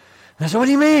account. And I said, what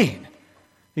do you mean?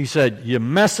 He said, you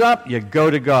mess up, you go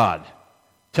to God.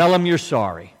 Tell Him you're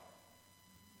sorry.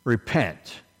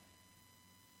 Repent.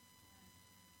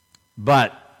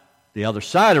 But the other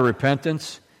side of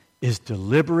repentance is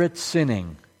deliberate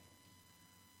sinning.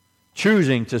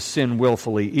 Choosing to sin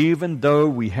willfully, even though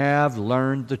we have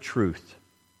learned the truth.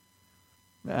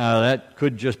 Now, that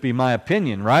could just be my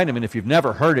opinion, right? I mean, if you've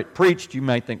never heard it preached, you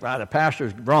might think, the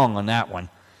pastor's wrong on that one.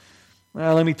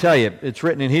 Well, let me tell you, it's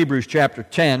written in Hebrews chapter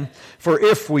 10, for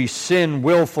if we sin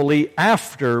willfully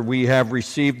after we have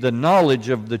received the knowledge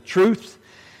of the truth,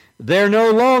 there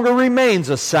no longer remains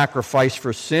a sacrifice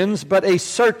for sins, but a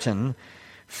certain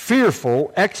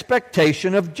fearful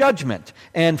expectation of judgment,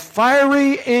 and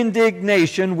fiery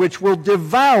indignation which will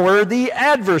devour the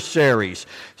adversaries.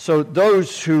 So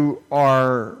those who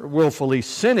are willfully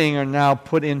sinning are now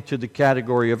put into the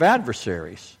category of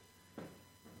adversaries.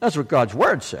 That's what God's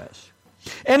Word says.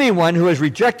 Anyone who has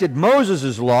rejected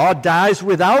Moses' law dies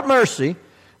without mercy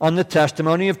on the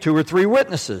testimony of 2 or 3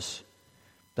 witnesses.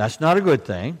 That's not a good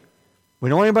thing. We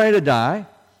don't want anybody to die.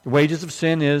 The wages of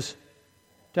sin is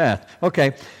death.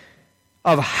 Okay.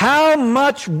 Of how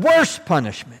much worse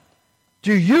punishment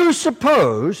do you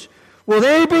suppose will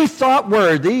they be thought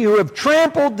worthy who have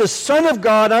trampled the Son of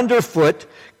God underfoot,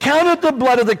 counted the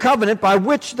blood of the covenant by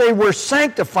which they were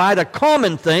sanctified a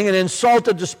common thing, and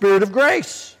insulted the Spirit of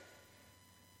grace?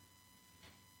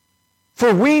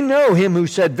 For we know him who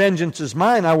said, vengeance is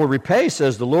mine, I will repay,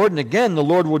 says the Lord. And again, the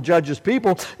Lord will judge his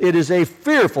people. It is a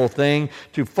fearful thing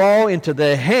to fall into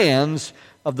the hands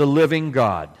of the living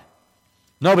God.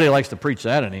 Nobody likes to preach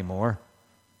that anymore.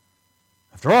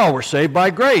 After all, we're saved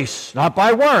by grace, not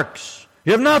by works.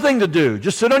 You have nothing to do.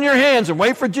 Just sit on your hands and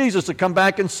wait for Jesus to come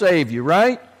back and save you,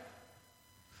 right?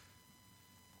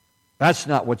 That's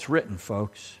not what's written,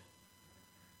 folks.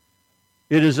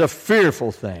 It is a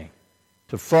fearful thing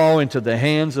to fall into the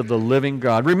hands of the living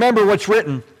God. Remember what's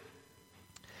written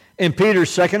in Peter's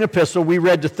second epistle. We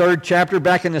read the 3rd chapter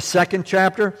back in the 2nd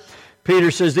chapter. Peter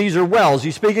says these are wells.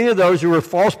 He's speaking of those who are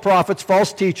false prophets,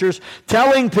 false teachers,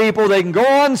 telling people they can go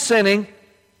on sinning.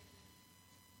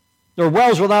 They're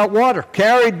wells without water,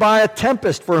 carried by a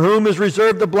tempest, for whom is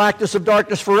reserved the blackness of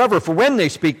darkness forever. For when they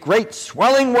speak great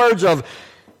swelling words of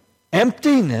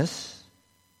emptiness,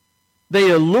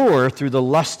 they allure through the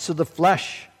lusts of the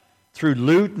flesh, through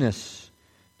lewdness,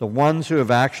 the ones who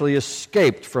have actually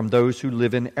escaped from those who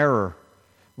live in error.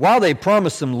 While they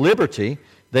promise them liberty,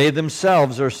 they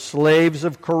themselves are slaves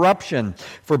of corruption.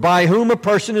 For by whom a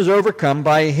person is overcome,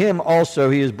 by him also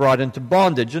he is brought into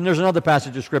bondage. And there's another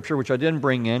passage of Scripture which I didn't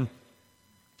bring in.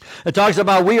 It talks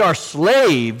about we are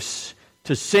slaves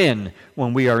to sin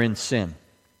when we are in sin.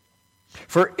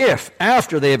 For if,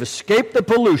 after they have escaped the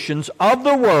pollutions of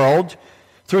the world,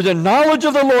 through the knowledge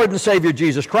of the Lord and Savior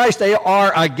Jesus Christ, they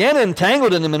are again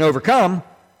entangled in them and overcome,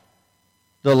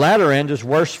 the latter end is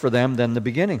worse for them than the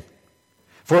beginning.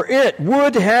 For it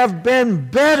would have been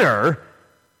better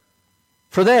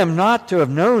for them not to have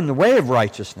known the way of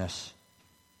righteousness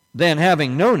than,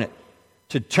 having known it,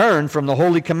 to turn from the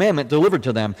holy commandment delivered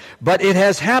to them. But it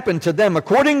has happened to them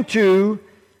according to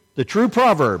the true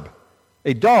proverb,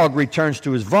 a dog returns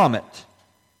to his vomit,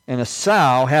 and a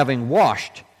sow, having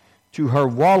washed, to her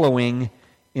wallowing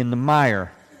in the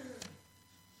mire.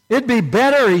 It'd be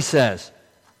better, he says,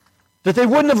 that they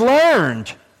wouldn't have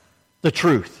learned the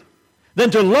truth than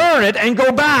to learn it and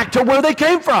go back to where they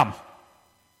came from.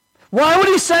 Why would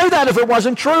he say that if it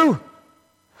wasn't true?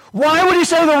 Why would he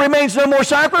say there remains no more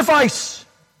sacrifice?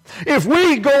 If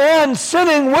we go on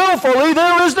sinning willfully,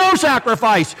 there is no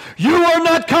sacrifice. You are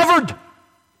not covered.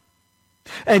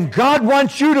 And God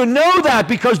wants you to know that,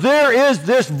 because there is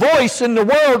this voice in the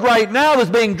world right now that's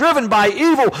being driven by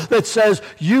evil that says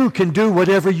you can do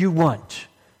whatever you want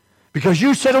because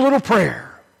you said a little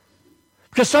prayer,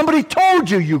 because somebody told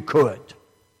you you could.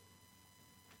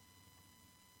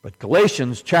 But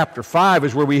Galatians chapter 5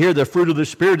 is where we hear the fruit of the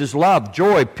Spirit is love,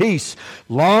 joy, peace,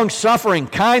 long-suffering,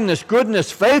 kindness,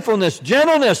 goodness, faithfulness,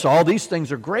 gentleness. All these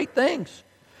things are great things.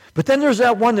 But then there's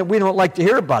that one that we don't like to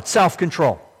hear about,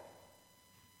 self-control.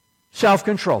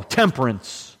 Self-control,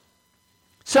 temperance.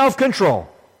 Self-control.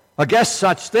 Against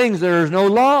such things there is no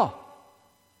law.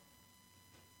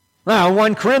 Now,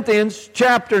 1 Corinthians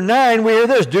chapter 9, we hear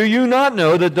this. Do you not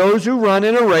know that those who run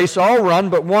in a race all run,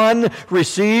 but one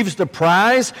receives the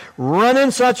prize? Run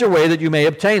in such a way that you may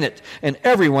obtain it. And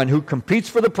everyone who competes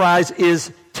for the prize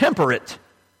is temperate,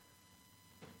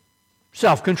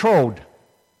 self-controlled.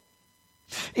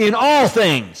 In all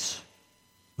things,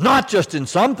 not just in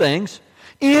some things,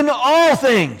 in all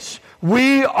things,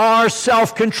 we are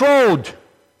self-controlled.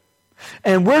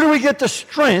 And where do we get the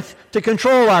strength to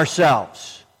control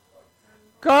ourselves?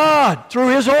 God,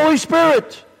 through His Holy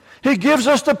Spirit. He gives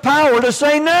us the power to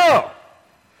say no,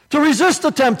 to resist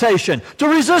the temptation, to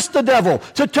resist the devil,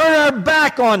 to turn our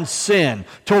back on sin,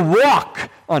 to walk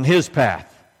on His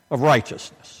path of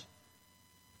righteousness.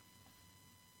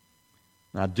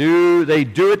 Now, they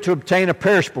do it to obtain a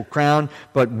perishable crown,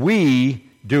 but we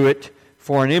do it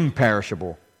for an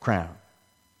imperishable crown.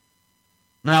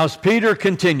 Now, as Peter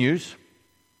continues,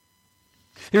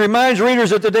 he reminds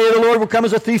readers that the day of the Lord will come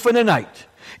as a thief in the night,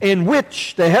 in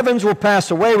which the heavens will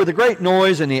pass away with a great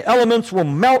noise, and the elements will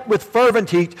melt with fervent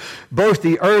heat. Both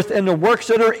the earth and the works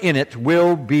that are in it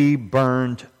will be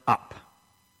burned up.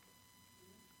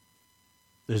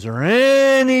 Is there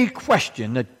any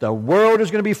question that the world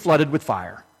is going to be flooded with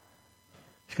fire?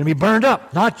 It's going to be burned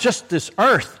up. Not just this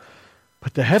earth,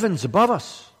 but the heavens above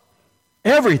us.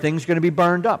 Everything's going to be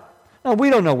burned up. Now, we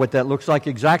don't know what that looks like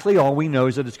exactly. All we know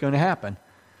is that it's going to happen.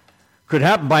 Could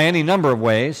happen by any number of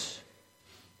ways,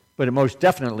 but it most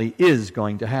definitely is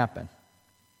going to happen.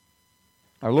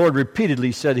 Our Lord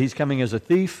repeatedly said He's coming as a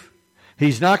thief.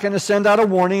 He's not going to send out a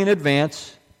warning in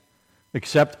advance,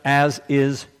 except as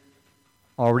is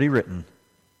already written.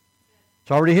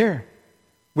 It's already here.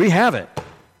 We have it.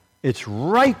 It's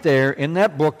right there in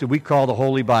that book that we call the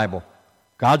Holy Bible.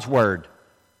 God's Word,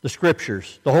 the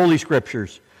Scriptures, the Holy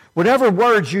Scriptures. Whatever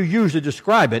words you use to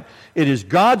describe it, it is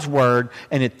God's Word,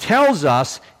 and it tells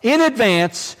us in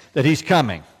advance that He's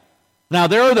coming. Now,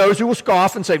 there are those who will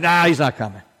scoff and say, nah, He's not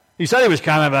coming. He said He was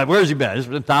coming, but where's He been? It's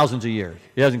been thousands of years.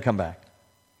 He hasn't come back.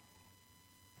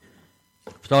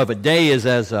 So if a day is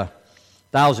as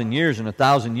 1,000 years, and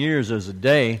 1,000 years is a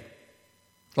day,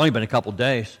 it's only been a couple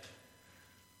days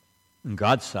in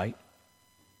God's sight.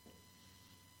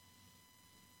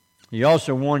 He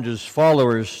also warned His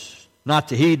followers not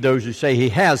to heed those who say He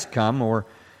has come or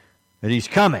that He's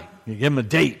coming. You give Him a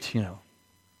date,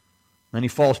 Many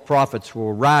false prophets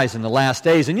will rise in the last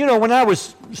days. And when I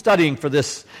was studying for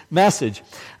this message,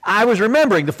 I was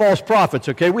remembering the false prophets,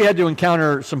 okay? We had to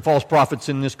encounter some false prophets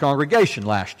in this congregation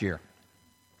last year.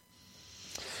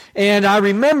 And I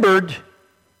remembered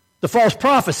the false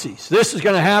prophecies. This is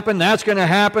going to happen, that's going to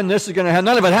happen, this is going to happen.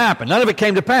 None of it happened. None of it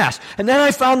came to pass. And then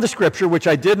I found the scripture, which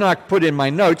I did not put in my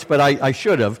notes, but I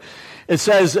should have. It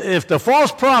says, if the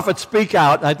false prophets speak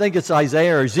out, I think it's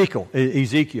Isaiah or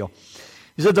Ezekiel.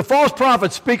 He said, the false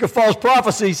prophets speak of false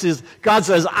prophecies. God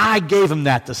says, I gave him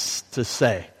that to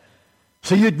say.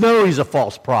 So you'd know he's a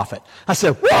false prophet. I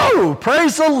said, whoa,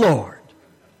 praise the Lord.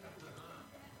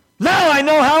 Now I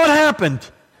know how it happened.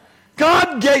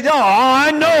 God gave,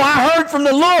 I know, I heard from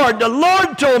the Lord. The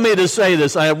Lord told me to say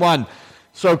this. I had one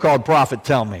so-called prophet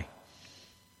tell me.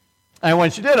 And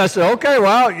when she did, I said, okay,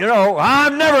 well,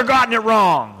 I've never gotten it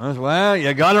wrong. I said, well,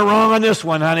 you got it wrong on this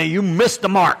one, honey. You missed the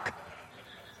mark.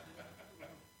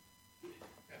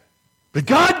 But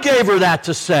God gave her that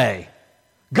to say.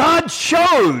 God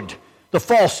showed the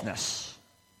falseness.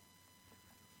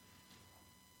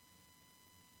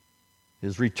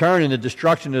 His return and the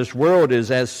destruction of this world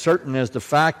is as certain as the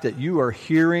fact that you are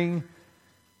hearing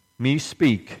me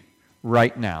speak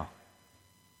right now.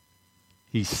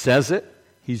 He says it,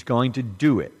 He's going to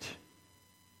do it.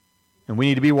 And we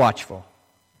need to be watchful.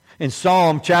 In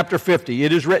Psalm chapter 50,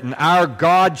 it is written, our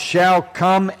God shall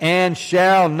come and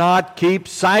shall not keep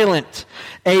silent.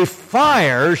 A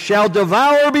fire shall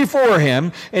devour before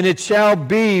him, and it shall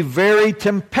be very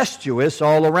tempestuous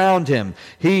all around him.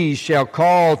 He shall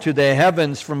call to the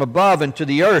heavens from above and to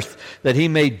the earth, that he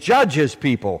may judge his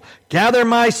people. Gather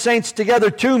my saints together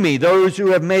to me, those who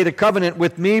have made a covenant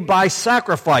with me by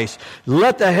sacrifice.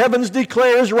 Let the heavens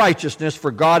declare his righteousness,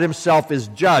 for God himself is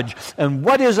judge. And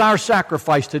what is our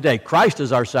sacrifice today? Christ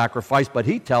is our sacrifice, but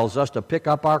he tells us to pick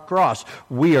up our cross.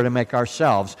 We are to make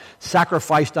ourselves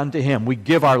sacrificed unto him. We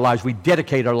give our lives, we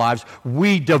dedicate our lives,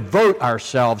 we devote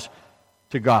ourselves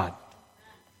to God.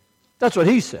 That's what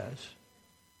he says.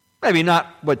 Maybe not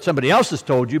what somebody else has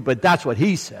told you, but that's what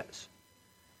he says.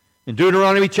 In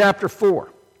Deuteronomy chapter 4,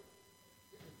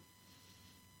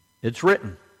 it's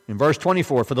written in verse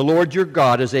 24, for the Lord your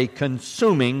God is a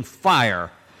consuming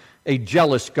fire, a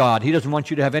jealous God. He doesn't want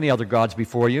you to have any other gods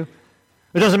before you.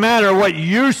 It doesn't matter what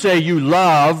you say you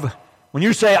love. When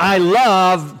you say, I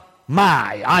love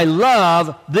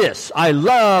this, I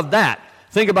love that.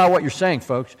 Think about what you're saying,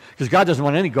 folks, because God doesn't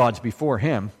want any gods before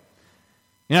him.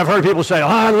 I've heard people say,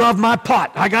 I love my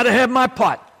pot. I got to have my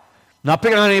pot. Not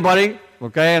picking on anybody,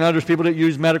 okay, and there's people that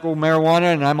use medical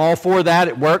marijuana, and I'm all for that.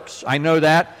 It works. I know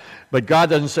that. But God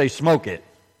doesn't say smoke it.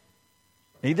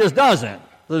 He just doesn't.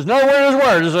 There's nowhere in his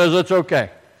word that says it's okay.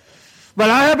 But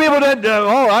I have people that,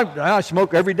 I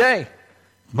smoke every day.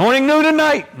 Morning, noon, and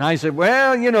night. And I said,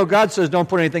 well, God says don't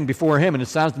put anything before him, and it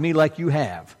sounds to me like you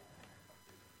have.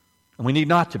 And we need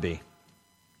not to be.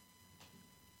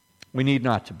 We need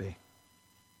not to be.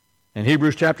 In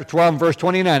Hebrews chapter 12 and verse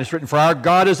 29, it's written, for our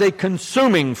God is a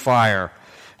consuming fire.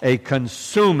 A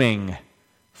consuming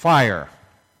fire.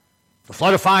 The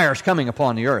flood of fire is coming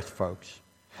upon the earth, folks.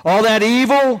 All that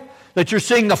evil that you're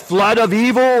seeing, the flood of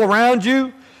evil around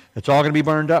you, it's all going to be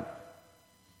burned up.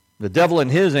 The devil and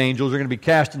his angels are going to be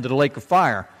cast into the lake of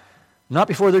fire, not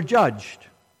before they're judged.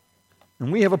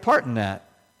 And we have a part in that.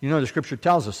 The Scripture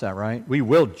tells us that, right? We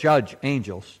will judge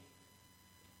angels.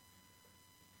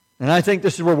 And I think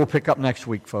this is where we'll pick up next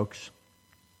week, folks.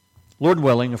 Lord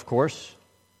willing, of course.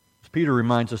 Peter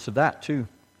reminds us of that, too.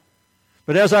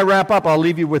 But as I wrap up, I'll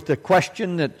leave you with the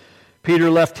question that Peter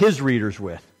left his readers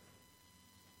with.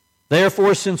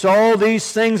 Therefore, since all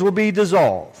these things will be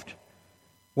dissolved,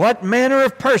 what manner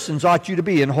of persons ought you to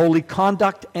be in holy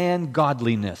conduct and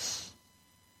godliness?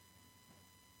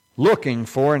 Looking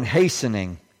for and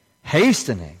hastening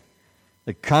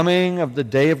the coming of the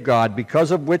day of God, because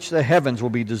of which the heavens will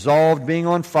be dissolved, being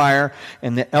on fire,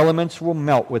 and the elements will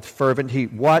melt with fervent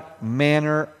heat. What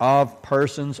manner of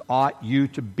persons ought you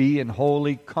to be in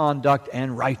holy conduct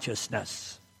and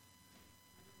righteousness?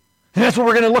 And that's what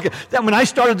we're going to look at. That when I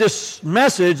started this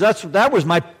message, that was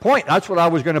my point. That's what I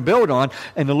was going to build on.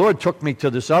 And the Lord took me to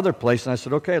this other place, and I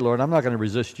said, okay, Lord, I'm not going to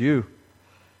resist you.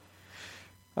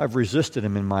 I've resisted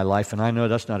Him in my life, and I know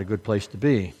that's not a good place to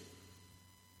be.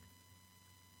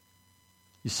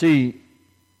 You see,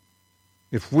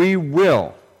 if we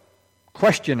will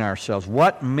question ourselves,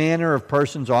 what manner of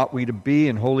persons ought we to be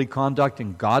in holy conduct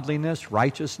and godliness,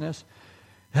 righteousness,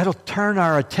 that'll turn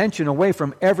our attention away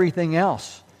from everything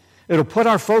else. It'll put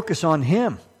our focus on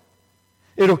Him.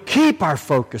 It'll keep our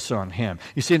focus on Him.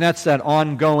 You see, that's that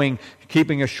ongoing,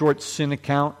 keeping a short sin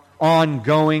account,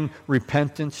 ongoing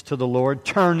repentance to the Lord,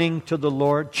 turning to the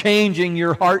Lord, changing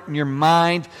your heart and your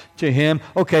mind to Him.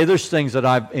 Okay, there's things that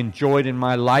I've enjoyed in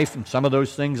my life, and some of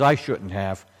those things I shouldn't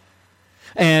have.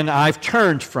 And I've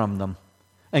turned from them.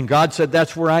 And God said,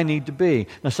 that's where I need to be.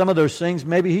 Now, some of those things,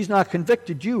 maybe He's not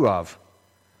convicted you of.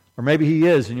 Or maybe He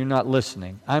is, and you're not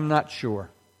listening. I'm not sure.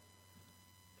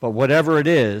 But whatever it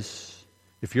is,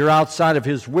 if you're outside of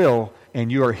His will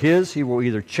and you are His, He will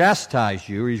either chastise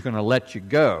you or He's going to let you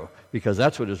go, because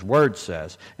that's what His Word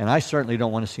says. And I certainly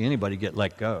don't want to see anybody get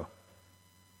let go.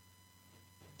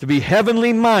 To be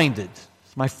heavenly minded,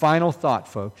 it's my final thought,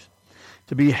 folks.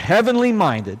 To be heavenly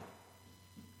minded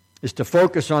is to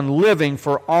focus on living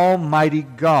for Almighty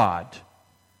God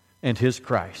and His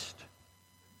Christ.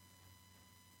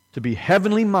 To be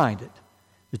heavenly minded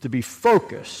is to be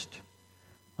focused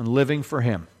on living for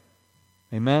Him.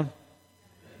 Amen?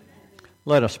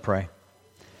 Let us pray.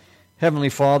 Heavenly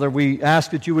Father, we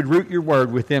ask that You would root Your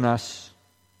Word within us.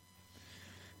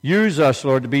 Use us,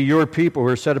 Lord, to be Your people who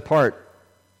are set apart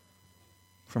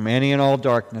from any and all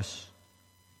darkness.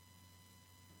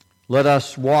 Let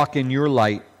us walk in Your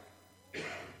light.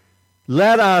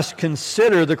 Let us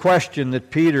consider the question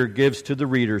that Peter gives to the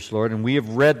readers, Lord, and we have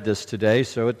read this today,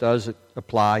 so it does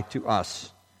apply to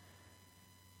us.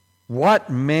 What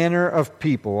manner of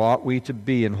people ought we to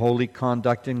be in holy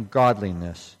conduct and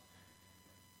godliness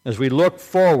as we look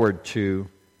forward to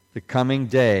the coming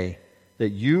day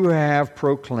that You have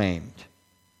proclaimed?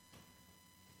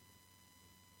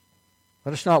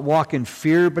 Let us not walk in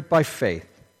fear, but by faith.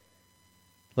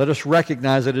 Let us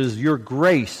recognize that it is Your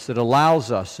grace that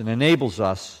allows us and enables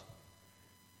us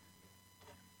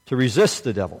to resist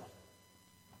the devil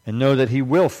and know that he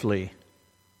will flee.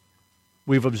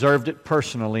 We've observed it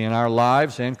personally in our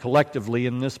lives and collectively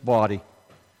in this body.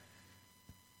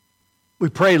 We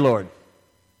pray, Lord,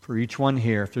 for each one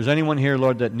here. If there's anyone here,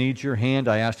 Lord, that needs Your hand,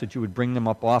 I ask that You would bring them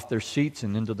up off their seats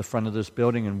and into the front of this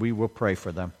building, and we will pray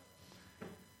for them.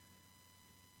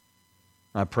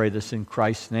 I pray this in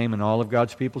Christ's name, and all of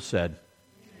God's people said,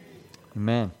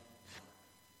 Amen.